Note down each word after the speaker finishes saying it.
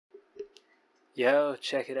Yo,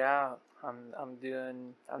 check it out. I'm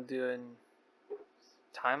doing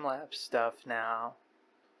time lapse stuff now.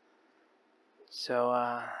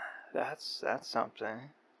 So that's something.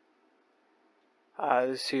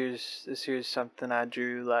 This here's something I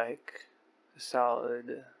drew like a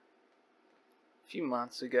solid few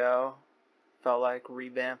months ago. Felt like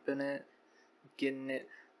revamping it, getting it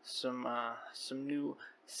some new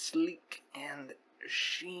sleek and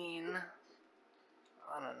sheen.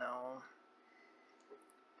 I don't know.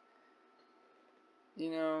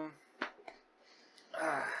 You know,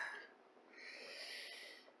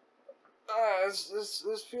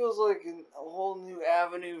 this feels like a whole new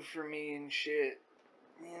avenue for me and shit.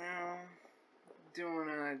 You know,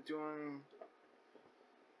 doing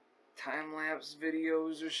time lapse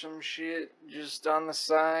videos or some shit just on the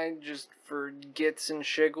side, just for gits and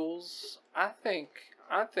shiggles. I think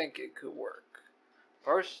it could work.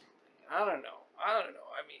 Personally, I don't know. I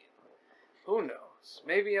mean, who knows?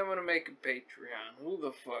 Maybe I'm gonna make a Patreon. Who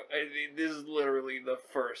the fuck? This is literally the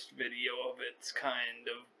first video of its kind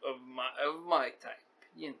of my type,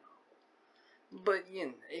 you know. But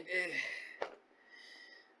you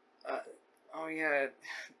know, oh yeah,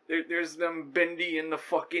 there's them bendy in the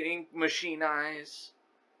fucking ink machine eyes.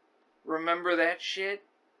 Remember that shit?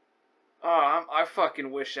 Oh, I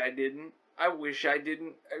fucking wish I didn't. I wish I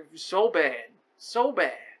didn't. So bad, so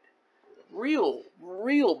bad. Real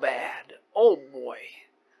bad. Oh boy.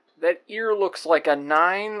 That ear looks like a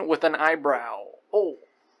 9 with an eyebrow. Oh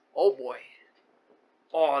boy.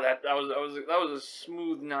 Oh, that was a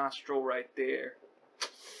smooth nostril right there.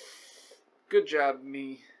 Good job,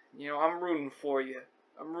 me. You know, I'm rooting for you.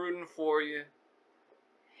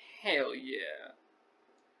 Hell yeah.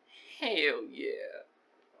 Hell yeah.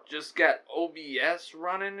 Just got OBS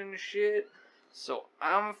running and shit. So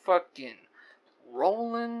I'm fucking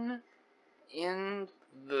rolling in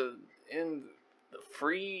the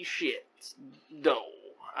free shit dough.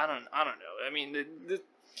 I don't know. I mean, the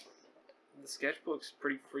sketchbook's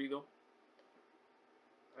pretty free though.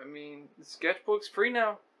 I mean, the sketchbook's free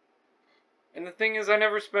now. And the thing is, I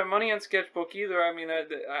never spent money on Sketchbook either. I mean, I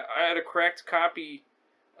had a cracked copy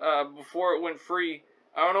before it went free.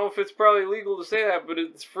 I don't know if it's probably legal to say that, but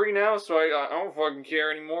it's free now, so I don't fucking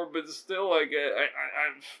care anymore. But it's still, like,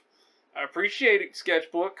 I appreciate it,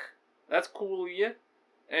 Sketchbook. That's cool of you.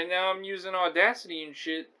 And now I'm using Audacity and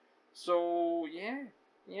shit. So, yeah,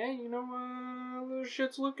 you know, the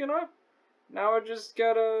shit's looking up. Now I just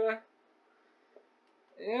gotta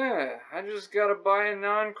buy a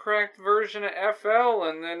non-cracked version of FL,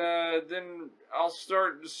 and then I'll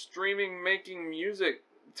start streaming, making music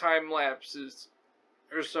time lapses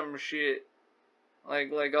or some shit.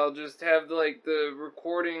 Like I'll just have like the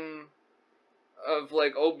recording of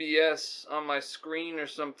like OBS on my screen or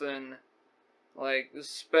something, like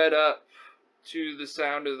sped up to the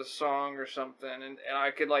sound of the song or something, and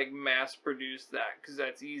I could like mass produce that, because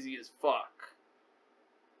that's easy as fuck.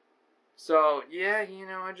 So yeah, you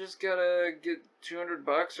know, I just gotta get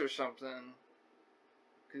 $200 or something,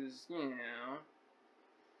 cause you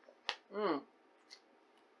know,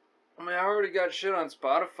 I mean, I already got shit on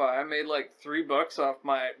Spotify. I made like $3 off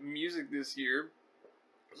my music this year,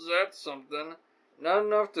 so that's something. Not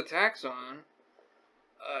enough to tax on.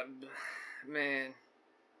 Man.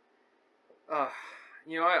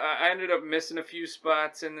 You know, I ended up missing a few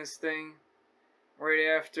spots in this thing right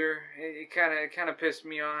after. It kind of pissed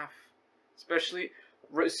me off. Especially,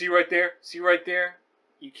 see right there?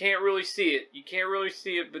 You can't really see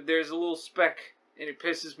it, but there's a little speck, and it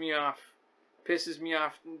pisses me off.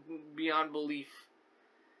 Beyond belief.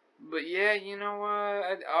 But yeah, you know,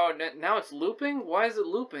 now it's looping? Why is it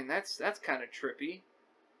looping? That's kind of trippy.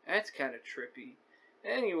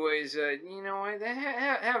 Anyways, you know,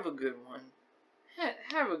 have a good one.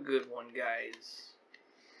 Have a good one, guys.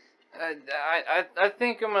 I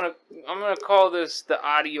think I'm gonna call this the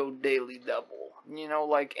Audio Daily Double. You know,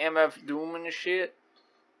 like MF Doom and shit.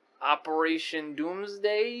 Operation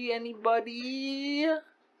Doomsday. Anybody?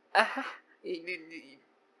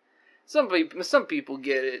 Some people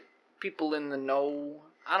get it. People in the know.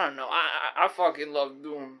 I don't know. I fucking love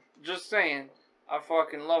Doom. Just saying. I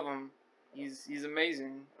fucking love him. He's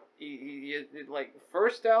amazing. He like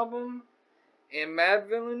first album and Mad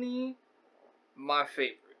Villainy, my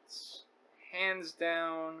favorites, hands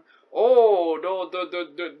down. Oh, don't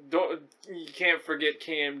you can't forget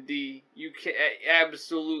KMD. You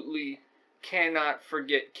absolutely cannot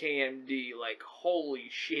forget KMD. Like, holy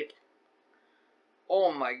shit.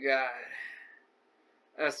 Oh my god.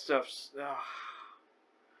 That stuff's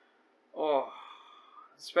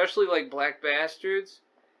especially like Black Bastards.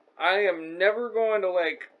 I am never going to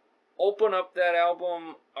like open up that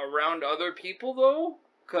album around other people, though,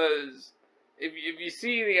 because if you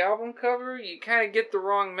see the album cover, you kind of get the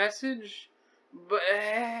wrong message. But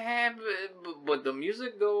the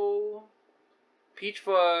music, though, Peach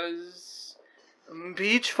Fuzz,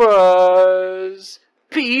 Peach Fuzz,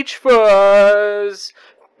 Peach Fuzz,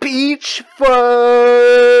 Peach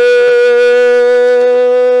Fuzz.